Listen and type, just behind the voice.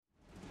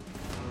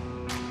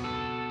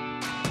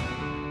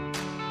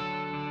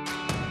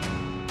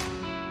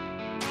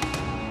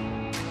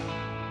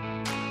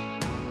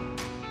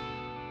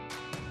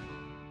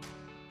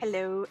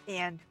Hello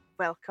and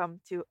welcome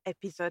to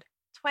episode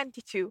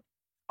 22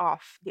 of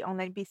the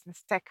Online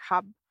Business Tech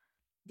Hub.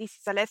 This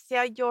is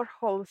Alessia, your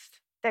host,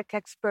 tech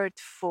expert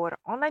for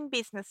online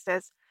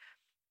businesses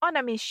on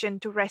a mission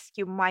to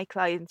rescue my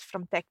clients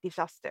from tech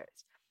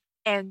disasters.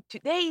 And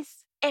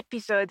today's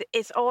episode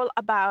is all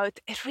about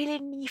a really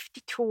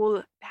nifty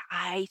tool that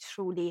I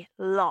truly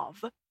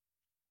love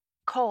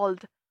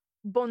called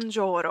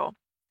Bonjoro.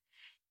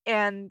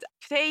 And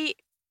today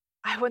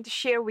I want to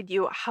share with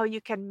you how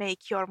you can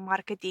make your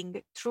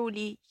marketing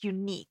truly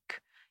unique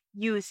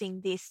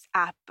using this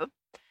app.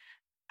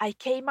 I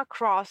came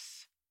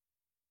across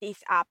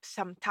this app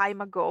some time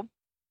ago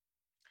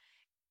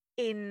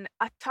in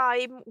a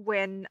time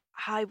when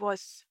I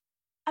was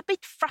a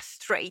bit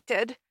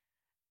frustrated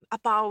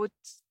about,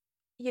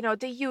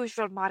 the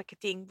usual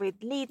marketing with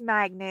lead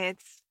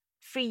magnets,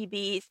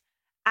 freebies,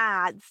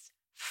 ads,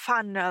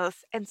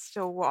 funnels, and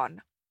so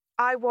on.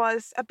 I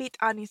was a bit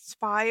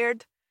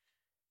uninspired.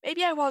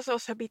 Maybe I was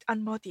also a bit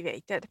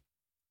unmotivated.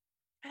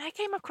 And I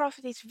came across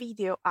this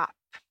video app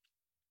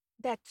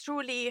that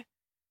truly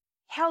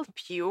help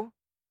you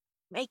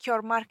make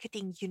your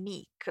marketing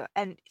unique.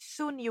 And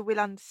soon you will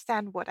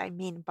understand what I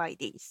mean by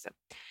this.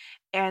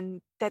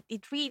 And that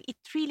it's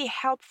really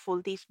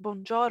helpful, this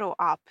Bonjoro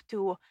app,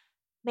 to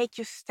make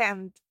you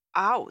stand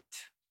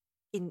out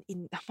in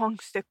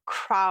amongst the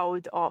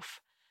crowd of,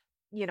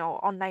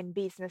 online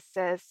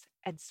businesses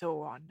and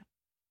so on.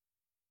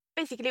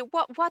 Basically,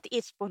 what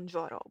is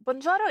Bonjoro?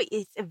 Bonjoro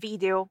is a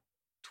video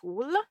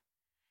tool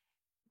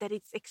that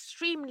is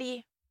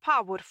extremely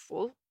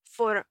powerful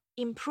for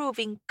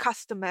improving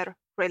customer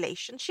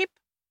relationship,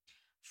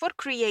 for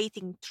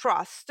creating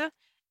trust,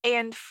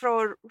 and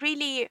for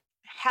really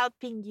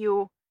helping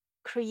you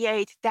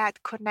create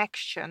that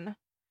connection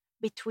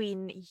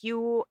between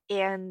you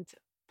and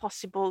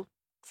possible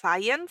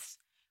clients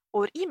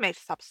or email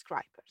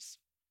subscribers.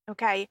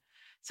 Okay,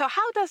 so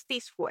how does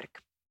this work?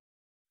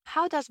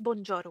 How does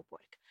Bonjoro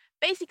work?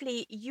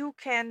 Basically, you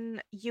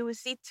can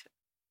use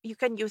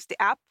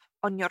the app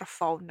on your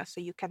phone.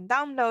 So you can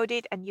download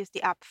it and use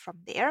the app from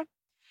there,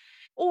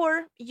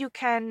 or you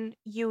can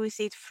use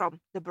it from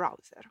the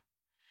browser.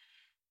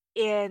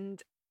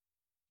 And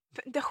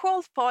the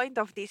whole point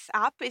of this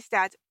app is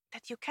that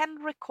you can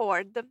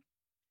record the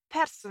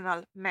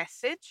personal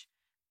message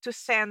to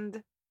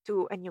send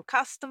to a new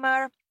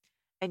customer,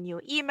 a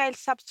new email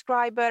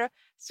subscriber,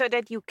 so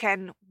that you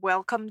can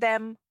welcome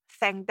them,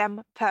 thank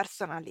them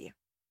personally.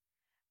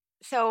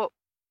 So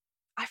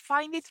I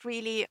find it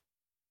really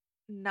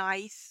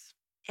nice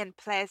and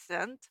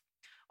pleasant.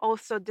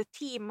 Also, the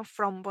team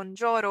from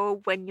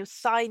Bonjoro, when you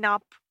sign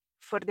up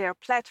for their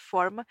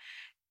platform,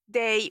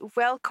 they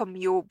welcome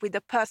you with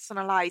a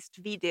personalized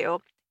video,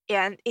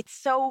 and it's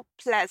so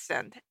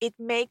pleasant. It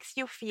makes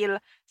you feel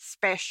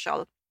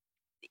special.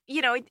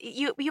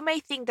 You may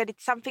think that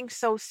it's something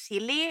so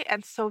silly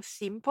and so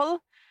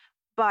simple,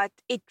 but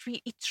it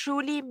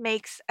truly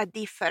makes a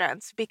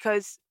difference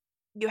because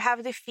you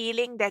have the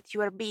feeling that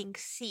you are being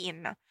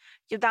seen.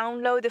 You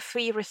download a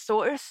free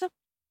resource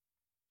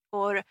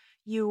or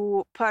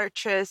you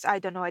purchase, I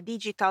don't know, a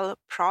digital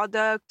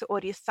product, or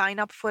you sign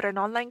up for an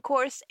online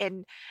course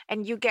and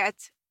you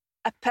get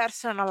a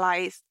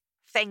personalized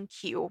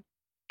thank you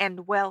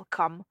and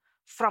welcome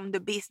from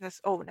the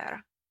business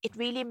owner. It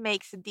really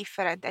makes a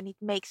difference and it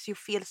makes you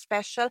feel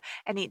special,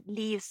 and it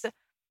leaves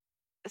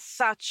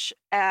such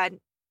a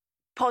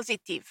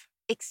positive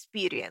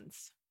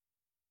experience.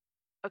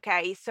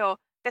 Okay, so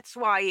that's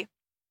why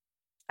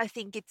I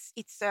think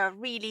it's a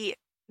really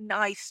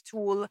nice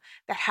tool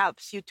that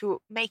helps you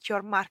to make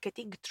your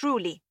marketing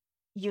truly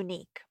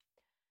unique.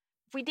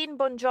 Within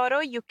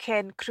Bonjoro, you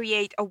can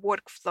create a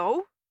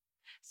workflow.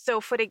 So,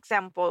 for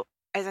example,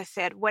 as I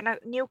said, when a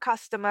new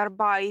customer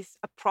buys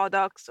a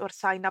product or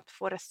sign up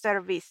for a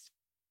service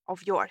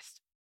of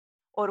yours,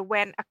 or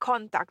when a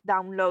contact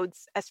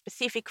downloads a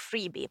specific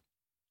freebie,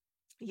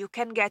 you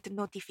can get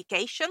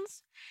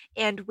notifications,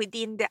 and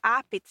within the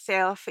app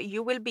itself,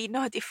 you will be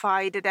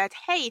notified that,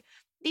 hey,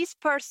 this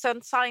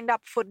person signed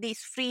up for this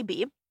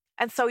freebie.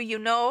 And so you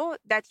know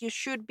that you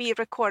should be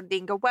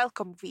recording a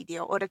welcome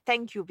video or a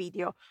thank you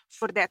video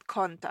for that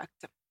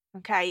contact.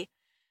 Okay.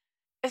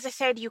 As I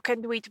said, you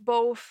can do it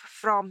both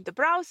from the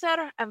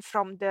browser and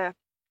from the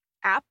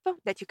app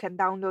that you can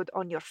download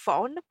on your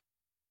phone.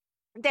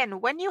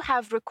 Then when you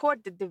have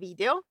recorded the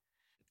video,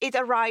 it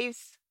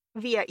arrives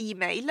via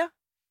email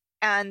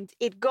and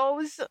it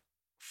goes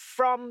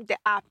from the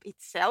app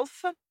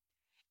itself,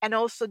 and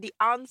also the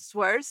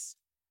answers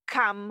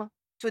come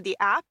to the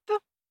app,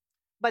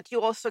 but you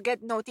also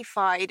get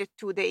notified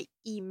to the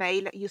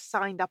email you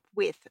signed up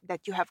with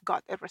that you have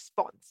got a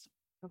response.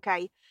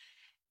 Okay.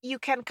 You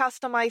can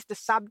customize the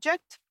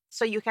subject,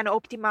 so you can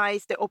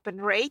optimize the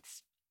open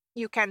rates.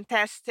 You can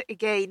test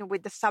again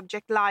with the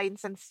subject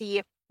lines and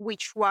see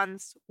which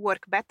ones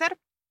work better.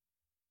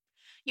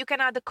 You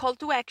can add a call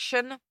to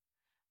action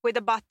with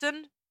a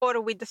button or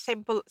with the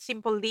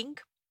simple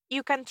link.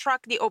 You can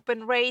track the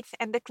open rates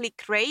and the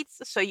click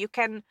rates, so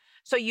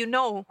you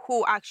know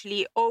who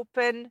actually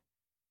opened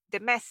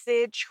the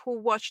message, who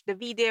watched the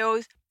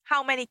videos,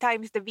 how many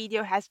times the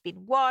video has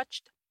been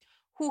watched,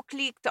 who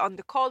clicked on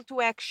the call to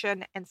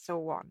action, and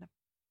so on.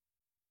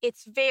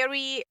 It's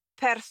very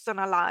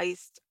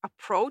personalized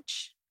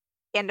approach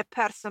and a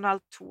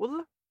personal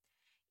tool.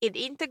 It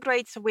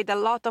integrates with a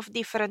lot of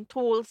different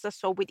tools,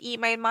 so with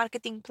email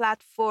marketing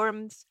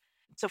platforms.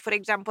 So for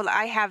example,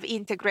 I have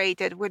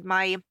integrated with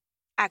my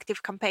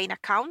Active Campaign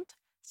account.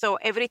 So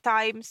every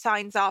time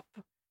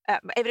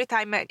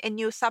a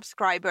new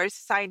subscriber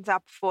signs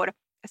up for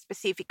a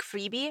specific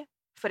freebie,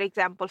 for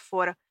example,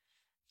 for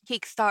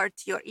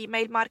Kickstart Your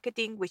Email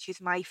Marketing, which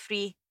is my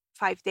free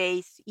 5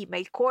 days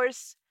email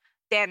course,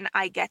 then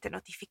I get a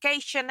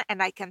notification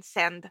and I can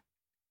send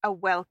a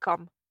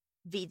welcome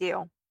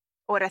video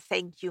or a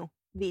thank you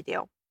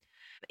video.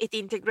 It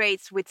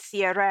integrates with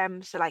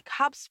CRMs like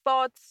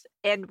HubSpot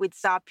and with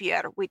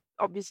Zapier.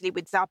 Obviously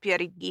with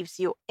Zapier, it gives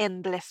you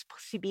endless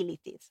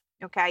possibilities.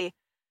 Okay.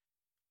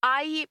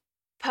 I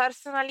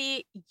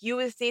personally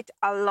used it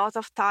a lot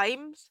of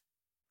times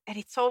and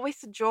it's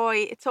always a joy.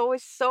 It's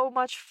always so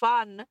much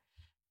fun.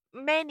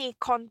 Many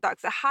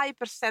contacts, a high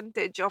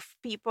percentage of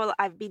people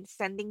I've been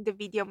sending the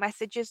video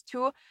messages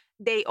to,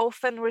 they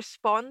often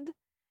respond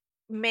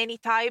many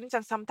times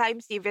and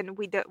sometimes even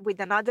with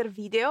another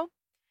video.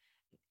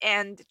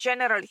 And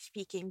generally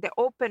speaking, the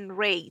open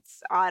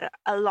rates are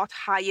a lot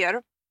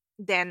higher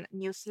than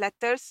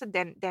newsletters,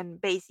 than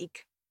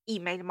basic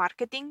email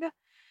marketing.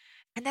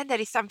 And then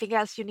there is something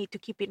else you need to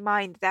keep in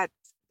mind, that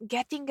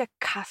getting a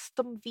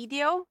custom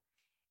video,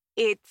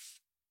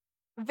 it's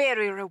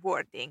very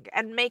rewarding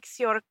and makes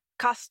your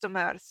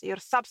customers, your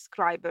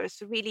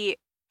subscribers really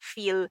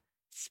feel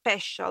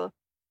special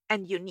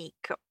and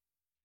unique.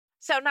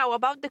 So now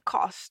about the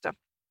cost.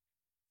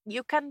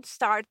 You can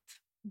start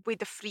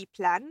with a free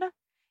plan.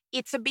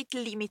 It's a bit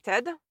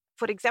limited.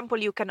 For example,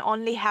 you can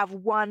only have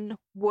one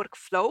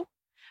workflow,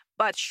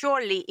 but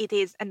surely it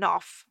is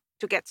enough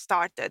to get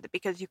started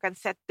because you can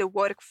set the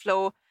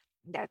workflow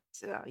that,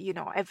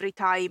 every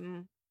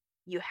time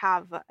you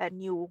have a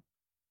new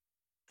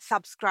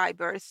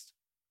subscribers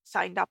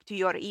signed up to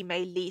your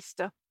email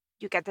list,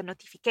 you get a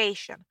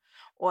notification.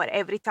 Or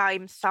every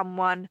time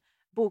someone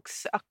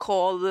books a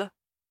call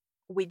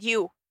with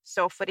you.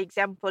 So, for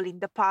example, in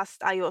the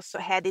past, I also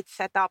had it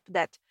set up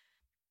that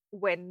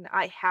when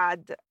I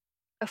had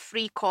a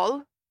free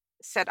call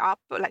set up,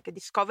 like a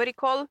discovery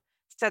call,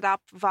 set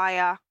up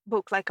via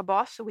Book Like a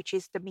Boss, which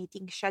is the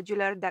meeting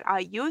scheduler that I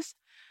use.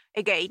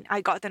 Again,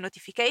 I got a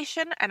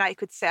notification and I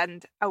could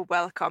send a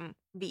welcome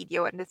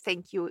video and a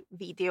thank you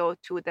video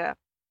to the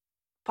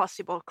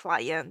possible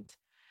client.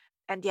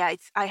 And yeah,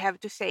 I have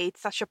to say,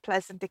 it's such a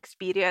pleasant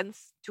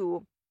experience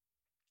to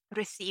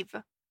receive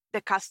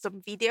the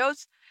custom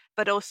videos,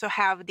 but also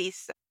have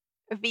this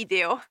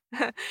video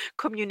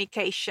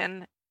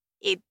communication.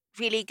 It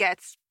really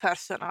gets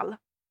personal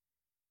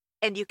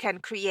and you can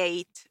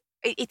create,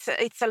 it's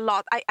a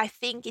lot, I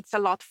think it's a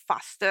lot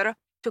faster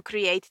to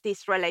create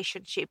this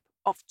relationship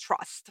of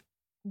trust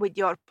with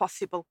your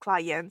possible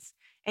clients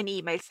and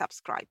email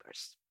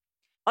subscribers.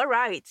 All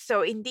right,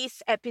 so in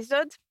this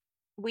episode,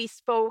 we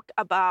spoke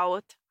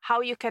about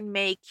how you can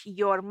make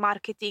your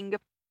marketing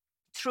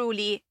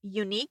truly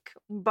unique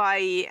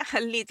by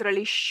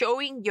literally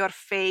showing your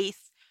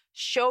face,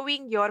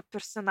 showing your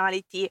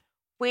personality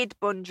with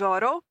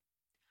Bonjoro,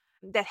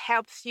 that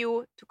helps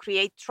you to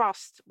create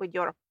trust with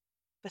your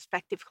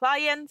prospective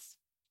clients,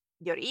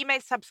 your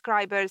email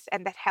subscribers,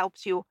 and that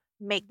helps you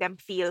make them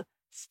feel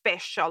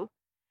special.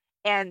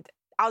 And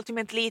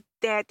ultimately,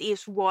 that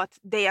is what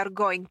they are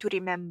going to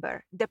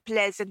remember, the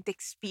pleasant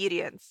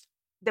experience,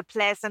 the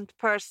pleasant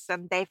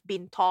person they've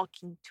been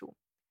talking to.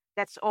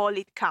 That's all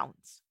it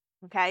counts.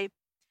 Okay.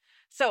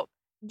 So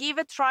give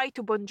a try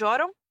to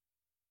Bonjoro.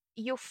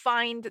 You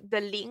find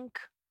the link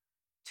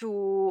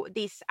to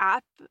this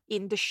app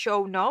in the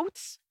show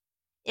notes.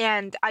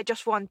 And I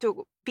just want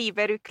to be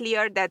very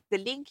clear that the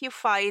link you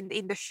find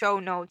in the show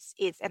notes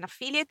is an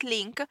affiliate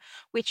link,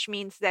 which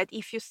means that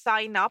if you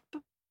sign up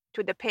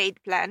to the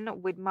paid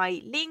plan with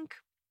my link,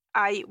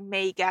 I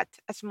may get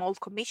a small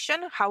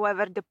commission.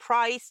 However, the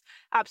price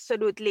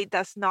absolutely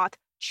does not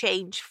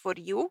change for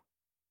you.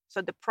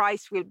 So the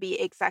price will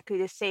be exactly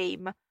the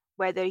same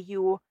whether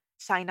you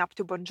sign up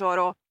to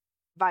Bonjoro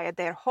via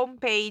their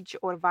homepage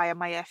or via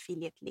my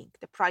affiliate link.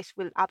 The price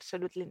will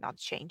absolutely not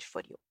change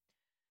for you.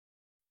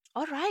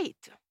 All right.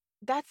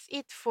 That's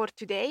it for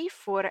today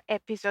for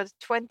episode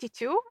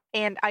 22.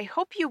 And I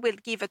hope you will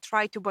give a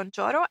try to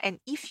Bonjoro. And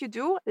if you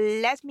do,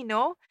 let me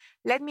know.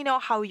 Let me know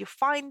how you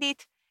find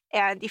it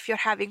and if you're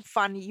having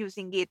fun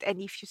using it and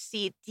if you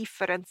see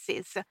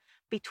differences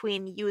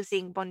between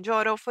using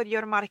Bonjoro for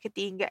your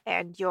marketing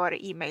and your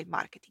email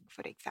marketing,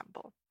 for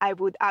example. I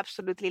would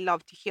absolutely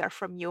love to hear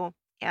from you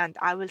and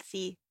I will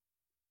see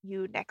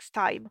you next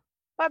time.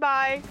 Bye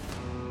bye.